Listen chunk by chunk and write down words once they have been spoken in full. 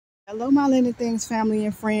Hello, my Lenny Things family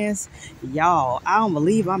and friends. Y'all, I don't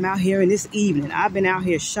believe I'm out here in this evening. I've been out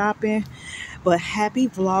here shopping, but happy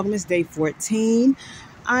Vlogmas Day 14.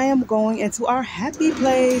 I am going into our happy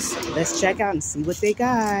place. Let's check out and see what they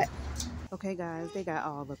got. Okay, guys, they got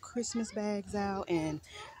all the Christmas bags out, and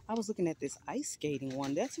I was looking at this ice skating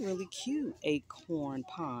one. That's really cute. Acorn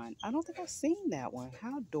Pond. I don't think I've seen that one.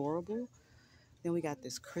 How adorable. Then we got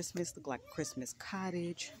this Christmas, look like Christmas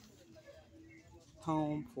cottage.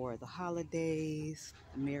 Home for the holidays,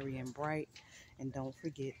 merry and bright. And don't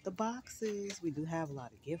forget the boxes. We do have a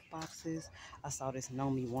lot of gift boxes. I saw this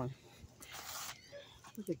Nomi one.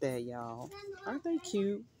 Look at that, y'all. Aren't they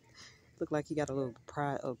cute? Look like he got a little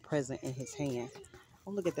present in his hand.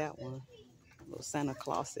 Oh, look at that one. Little Santa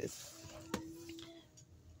Clauses.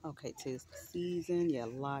 Okay, 'tis the season. Yeah,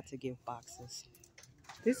 lots of gift boxes.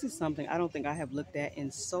 This is something I don't think I have looked at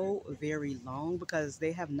in so very long because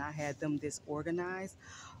they have not had them this organized.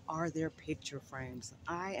 Are their picture frames?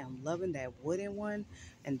 I am loving that wooden one,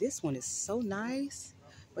 and this one is so nice.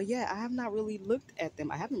 But yeah, I have not really looked at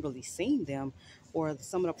them. I haven't really seen them, or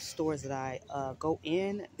some of the stores that I go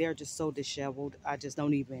in, they're just so disheveled. I just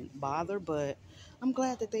don't even bother. But I'm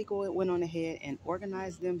glad that they went on ahead and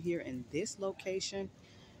organized them here in this location.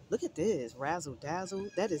 Look at this, razzle dazzle.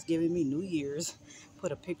 That is giving me New Year's.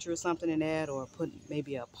 Put a picture or something in that, or put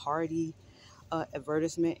maybe a party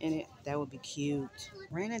advertisement in it. That would be cute.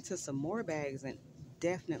 Ran into some more bags and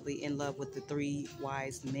definitely in love with the Three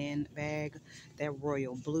Wise Men bag. That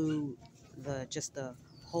royal blue, the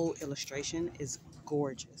whole illustration is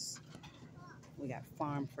gorgeous. We got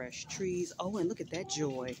farm fresh trees. Oh, and look at that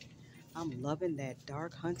joy. I'm loving that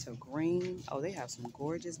dark hunter green. Oh, they have some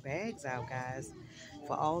gorgeous bags out, guys,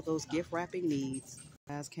 for all those gift wrapping needs.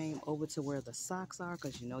 Guys came over to where the socks are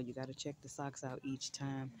because you know you got to check the socks out each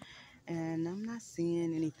time. And I'm not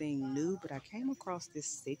seeing anything new, but I came across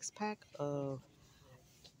this 6-pack of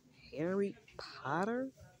Harry Potter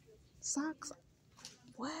socks.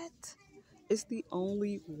 What? It's the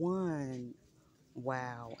only one.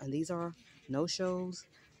 Wow. And these are no shows,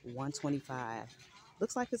 125.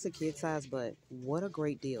 Looks like it's a kid size, but what a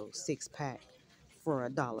great deal. 6-pack for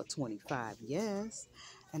 $1.25. Yes.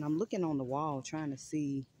 And I'm looking on the wall trying to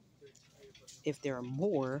see if there are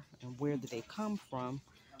more and where did they come from.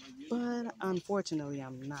 But unfortunately,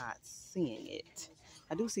 I'm not seeing it.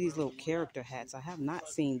 I do see these little character hats. I have not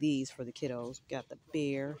seen these for the kiddos. Got the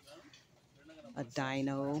bear, a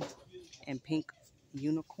dino, and pink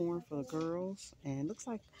unicorn for the girls. And it looks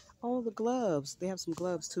like all the gloves. They have some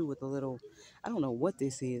gloves too with a little, I don't know what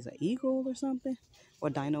this is, an eagle or something? Or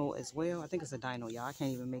dino as well. I think it's a dino, y'all. I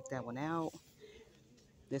can't even make that one out.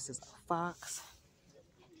 This is a fox.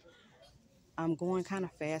 I'm going kind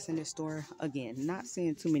of fast in this store. Again, not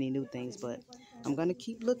seeing too many new things, but I'm going to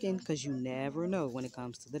keep looking because you never know when it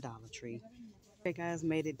comes to the Dollar Tree. Okay, guys,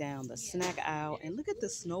 made it down the snack aisle, and look at the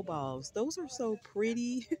snowballs. Those are so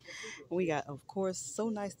pretty. We got, of course, so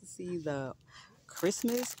nice to see the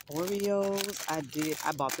Christmas Oreos.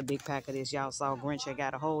 I bought the big pack of this. Y'all saw Grinch had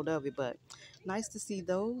got a hold of it, but nice to see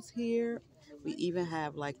those here. We even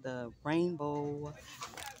have like the rainbow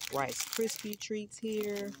Rice Krispie treats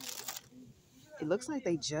here. It looks like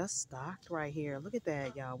they just stocked right here. Look at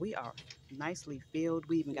that, y'all. We are nicely filled.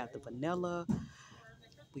 We even got the vanilla.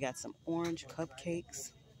 We got some orange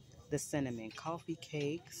cupcakes, the cinnamon coffee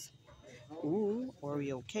cakes. Ooh,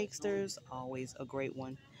 Oreo cakesters, always a great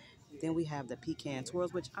one. Then we have the pecan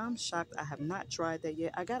twirls, which I'm shocked I have not tried that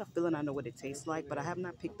yet. I got a feeling I know what it tastes like, but I have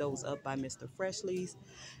not picked those up by Mr. Freshly's.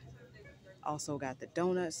 Also got the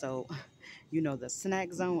donuts, so you know the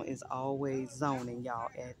snack zone is always zoning, y'all,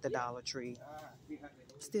 at the Dollar Tree.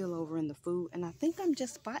 Still over in the food, and I think I'm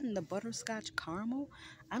just spotting the butterscotch caramel.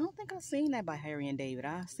 I don't think I've seen that by Harry and David.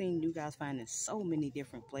 I've seen you guys finding so many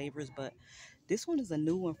different flavors, but this one is a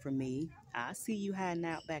new one for me. I see you hiding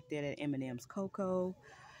out back there at M&M's Cocoa.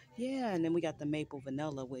 Yeah, and then we got the maple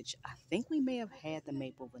vanilla, which I think we may have had the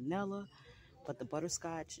maple vanilla, but the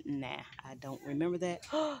butterscotch, nah, I don't remember that.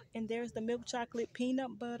 And there's the milk chocolate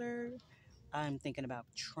peanut butter. I'm thinking about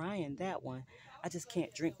trying that one. I just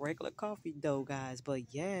can't drink regular coffee though, guys, but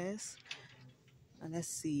yes. Let's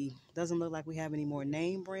see. Doesn't look like we have any more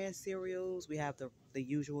name brand cereals. We have the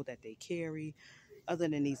usual that they carry, other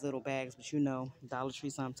than these little bags, but you know, Dollar Tree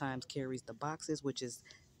sometimes carries the boxes, which is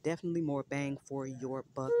definitely more bang for your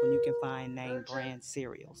buck when you can find name brand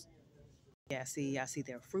cereals. Yeah, see, I see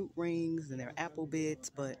their fruit rings and their apple bits,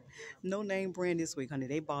 but no name brand this week, honey.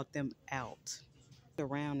 They bought them out.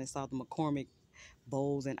 Around and saw the McCormick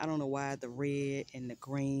bowls, and I don't know why the red and the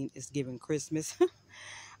green is giving Christmas.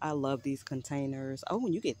 I love these containers. Oh,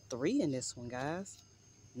 and you get 3 in this one, guys.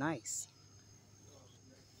 Nice.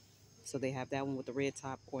 So they have that one with the red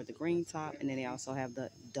top or the green top, and then they also have the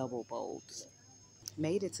double bolds.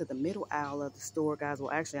 Made it to the middle aisle of the store, guys.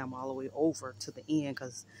 Well, actually, I'm all the way over to the end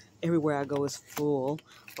because everywhere I go is full.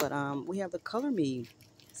 But we have the Color Me,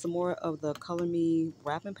 some more of the Color Me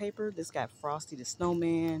wrapping paper. This got Frosty the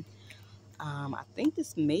Snowman. I think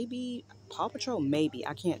this may be Paw Patrol, maybe.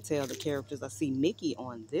 I can't tell the characters. I see Mickey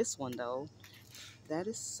on this one, though. That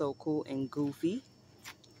is so cool and goofy.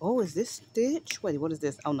 Oh, is this Stitch? Wait, what is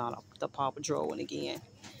this? Oh, no, the Paw Patrol one again.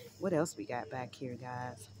 What else we got back here,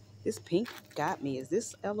 guys? This pink got me. Is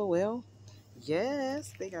this LOL?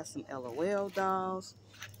 Yes, they got some LOL dolls.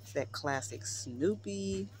 It's that classic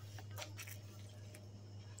Snoopy.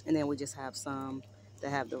 And then we just have some that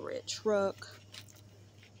have the red truck.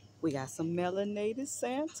 We got some melanated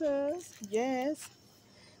Santas. Yes.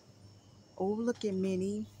 Oh, look at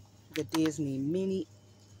Minnie. The Disney Minnie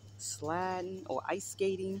sliding or ice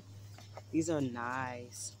skating. These are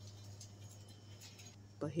nice.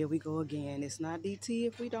 But here we go again. It's not DT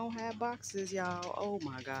if we don't have boxes, y'all. Oh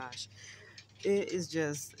my gosh. It's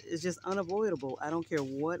just unavoidable. I don't care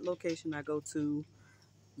what location I go to,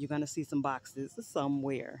 you're gonna see some boxes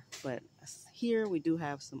somewhere. But here we do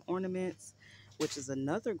have some ornaments, which is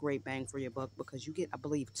another great bang for your buck because you get, I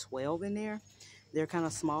believe, 12 in there. They're kind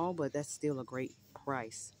of small, but that's still a great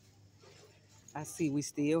price. I see we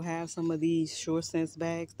still have some of these Sure Sense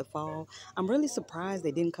bags, the fall. I'm really surprised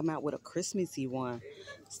they didn't come out with a Christmassy one.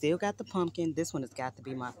 Still got the pumpkin. This one has got to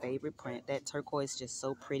be my favorite print. That turquoise is just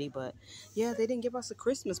so pretty, but yeah, they didn't give us a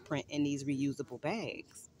Christmas print in these reusable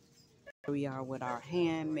bags. Here we are with our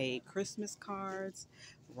handmade Christmas cards,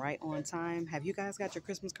 right on time. Have you guys got your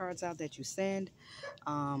Christmas cards out that you send?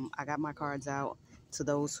 I got my cards out to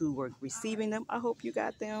those who were receiving them. I hope you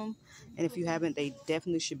got them. And if you haven't, they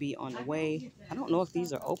definitely should be on the way. I don't know if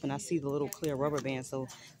these are open. I see the little clear rubber band, so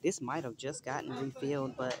this might have just gotten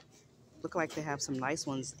refilled, but look like they have some nice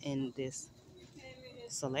ones in this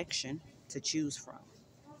selection to choose from.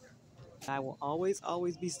 I will always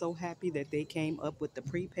be so happy that they came up with the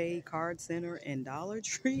prepaid card center and Dollar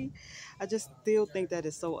Tree. I just still think that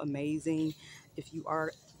is so amazing. If you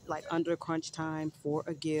are like under crunch time for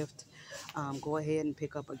a gift, go ahead and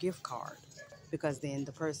pick up a gift card because then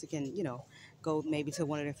the person can, go maybe to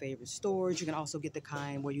one of their favorite stores. You can also get the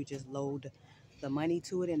kind where you just load the money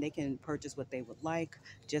to it and they can purchase what they would like.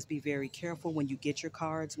 Just be very careful when you get your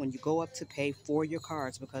cards, when you go up to pay for your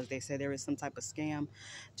cards, because they say there is some type of scam.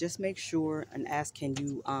 Just make sure and ask, can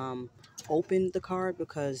you open the card,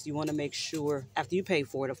 because you want to make sure after you pay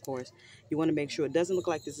for it, of course, you want to make sure it doesn't look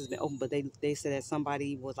like this has been open, but they said that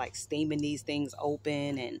somebody was like steaming these things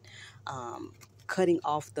open and cutting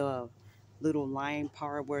off the little line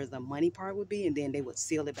part where the money part would be, and then they would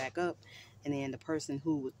seal it back up, and then the person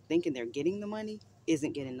who was thinking they're getting the money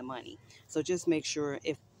isn't getting the money. So just make sure,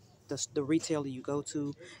 if the retailer you go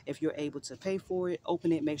to, if you're able to pay for it,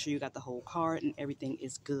 open it, make sure you got the whole card and everything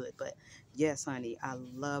is good. But yes, honey, I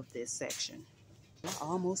love this section. I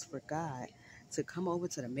almost forgot to come over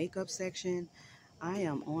to the makeup section. I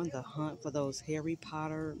am on the hunt for those Harry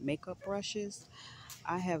Potter makeup brushes.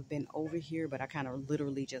 I have been over here, but I kind of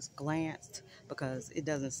literally just glanced because it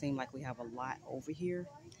doesn't seem like we have a lot over here.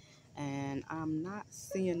 And I'm not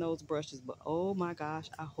seeing those brushes, but oh my gosh,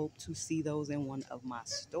 I hope to see those in one of my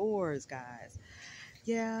stores, guys.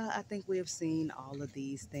 Yeah, I think we have seen all of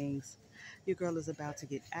these things. Your girl is about to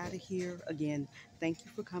get out of here. Again, thank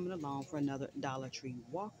you for coming along for another Dollar Tree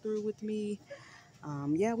walkthrough with me.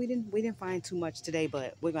 Yeah, we didn't find too much today,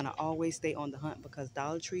 but we're gonna always stay on the hunt because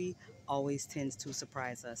Dollar Tree always tends to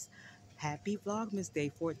surprise us. Happy Vlogmas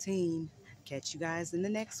Day 14. Catch you guys in the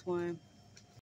next one.